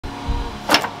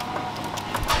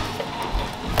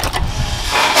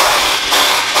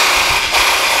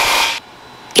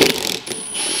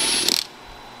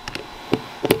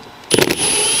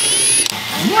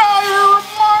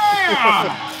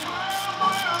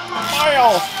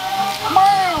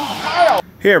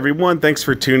Hey everyone, thanks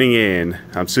for tuning in.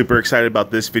 I'm super excited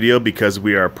about this video because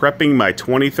we are prepping my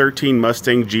 2013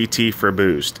 Mustang GT for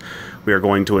boost. We are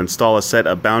going to install a set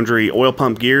of boundary oil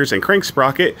pump gears and crank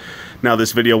sprocket. Now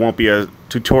this video won't be a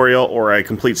tutorial or a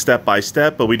complete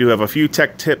step-by-step, but we do have a few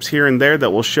tech tips here and there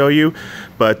that we'll show you.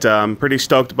 But I'm pretty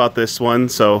stoked about this one,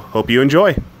 so hope you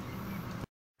enjoy.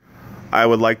 I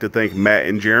would like to thank Matt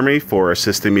and Jeremy for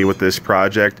assisting me with this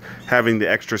project. Having the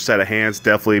extra set of hands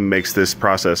definitely makes this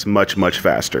process much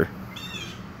faster.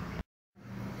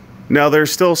 Now there's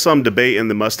still some debate in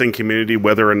the Mustang community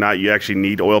whether or not you actually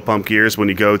need oil pump gears when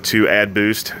you go to add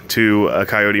boost to a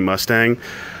Coyote Mustang.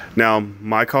 Now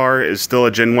my car is still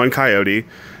a Gen 1 Coyote.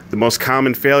 The most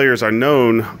common failures are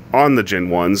known on the Gen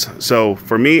 1s, so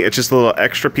for me it's just a little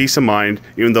extra peace of mind,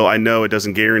 even though I know it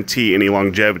doesn't guarantee any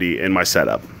longevity in my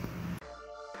setup.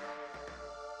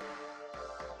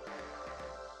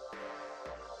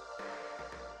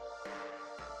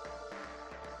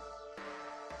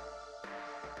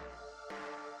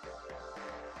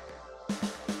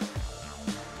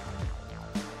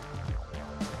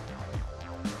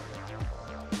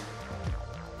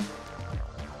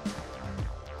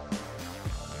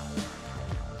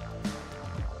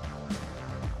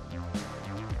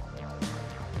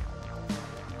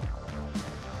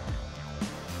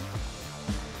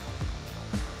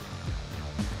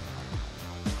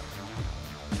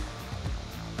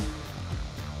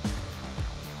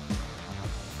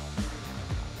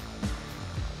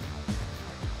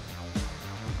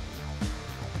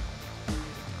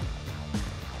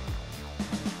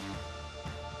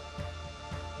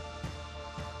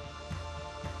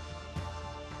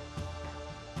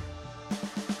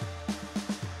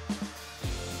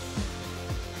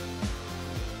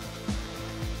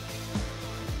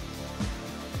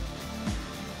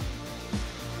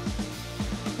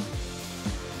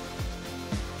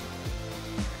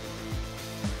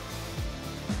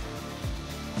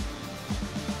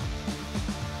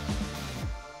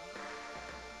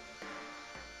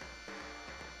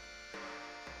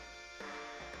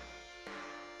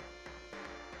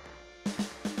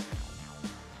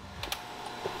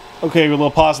 Okay, a little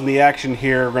pause in the action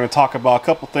here. We're going to talk about a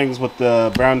couple things with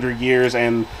the boundary gears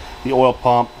and the oil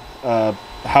pump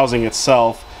housing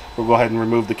itself. We'll go ahead and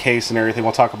remove the case and everything.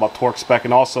 We'll talk about torque spec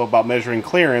and also about measuring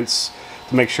clearance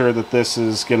to make sure that this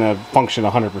is going to function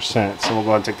 100%. So we'll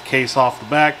go ahead and take the case off the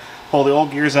back, pull the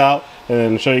old gears out, and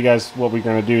then show you guys what we're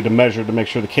going to do to measure to make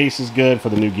sure the case is good for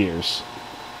the new gears.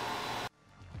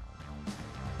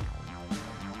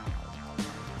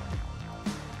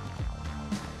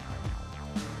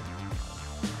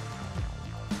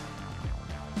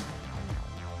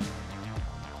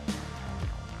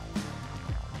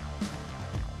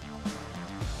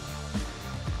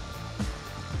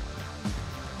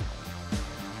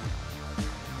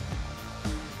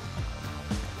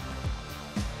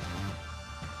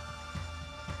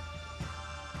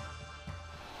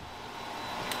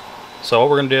 So what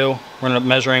we're going to do, we're going to be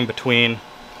measuring between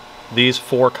these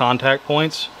 4 contact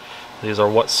points. These are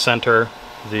what center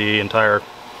the entire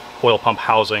oil pump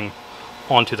housing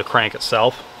onto the crank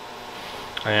itself.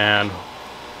 And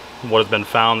what has been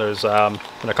found, there's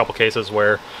been a couple cases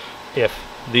where if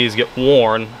these get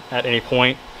worn at any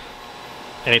point,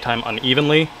 anytime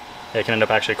unevenly, it can end up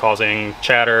actually causing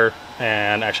chatter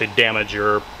and actually damage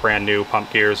your brand new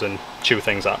pump gears and chew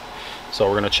things up. So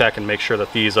we're going to check and make sure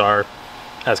that these are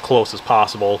as close as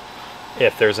possible.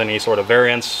 If there's any sort of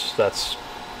variance that's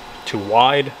too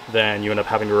wide, then you end up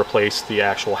having to replace the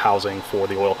actual housing for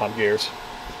the oil pump gears.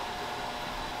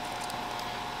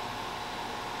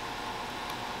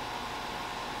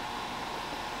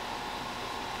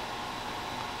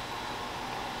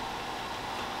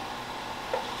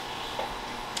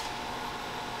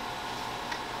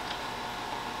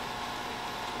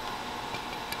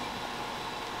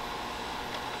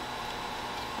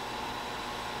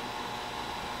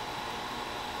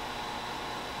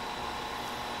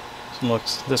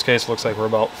 This case looks like we're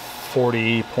about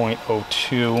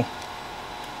 40.02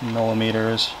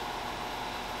 millimeters.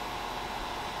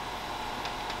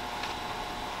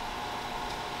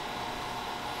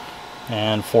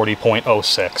 And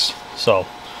 40.06. So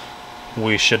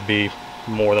we should be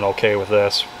more than okay with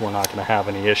this. We're not going to have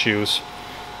any issues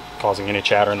causing any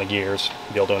chatter in the gears.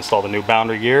 Be able to install the new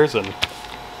boundary gears and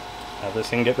have this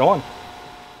thing get going.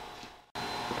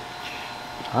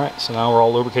 Alright, so now we're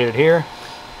all lubricated here.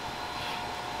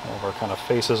 All of our kind of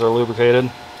faces are lubricated.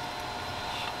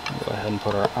 Go ahead and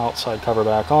put our outside cover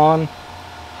back on.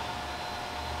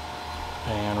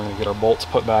 And we're going to get our bolts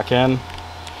put back in.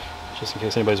 Just in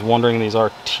case anybody's wondering, these are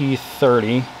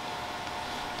T30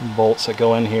 bolts that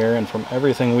go in here, and from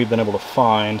everything we've been able to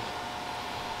find,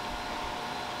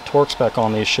 torque spec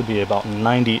on these should be about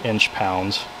 90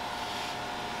 inch-pounds.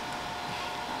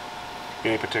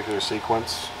 Any particular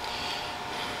sequence?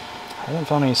 I haven't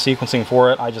found any sequencing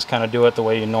for it. I just kind of do it the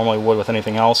way you normally would with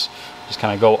anything else. Just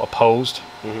kind of go opposed.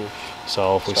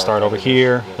 So if we start over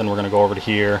here, then we're going to go over to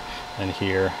here, and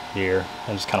here, here,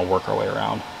 and just kind of work our way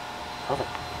around. Perfect.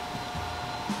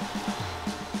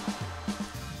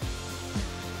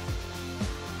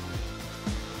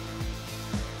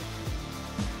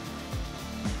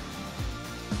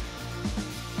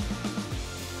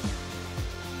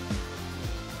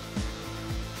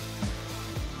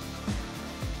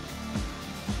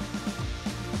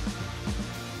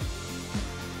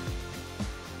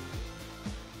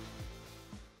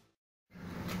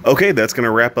 Okay, that's going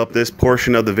to wrap up this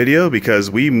portion of the video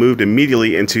because we moved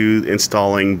immediately into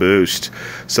installing Boost.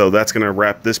 So that's going to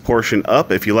wrap this portion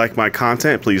up. If you like my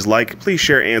content, please like, please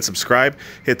share, and subscribe.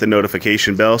 Hit the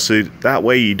notification bell so that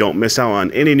way you don't miss out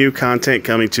on any new content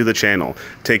coming to the channel.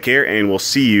 Take care, and we'll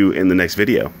see you in the next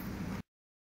video.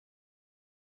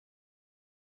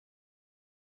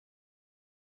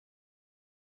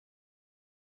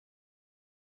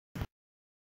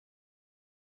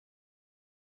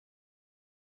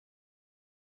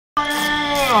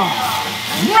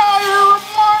 Now you're a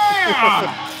man!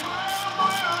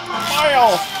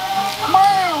 Male!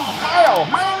 Man!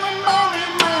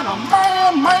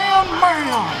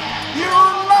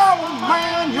 You're not a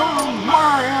man, you're a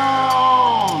man!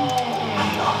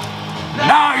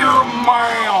 Now you're a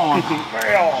man!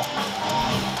 Male!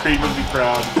 Creed would be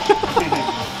proud.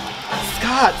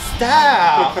 Scott,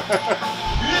 stop!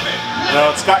 No,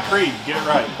 it's Scott Creed. Get it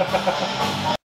right.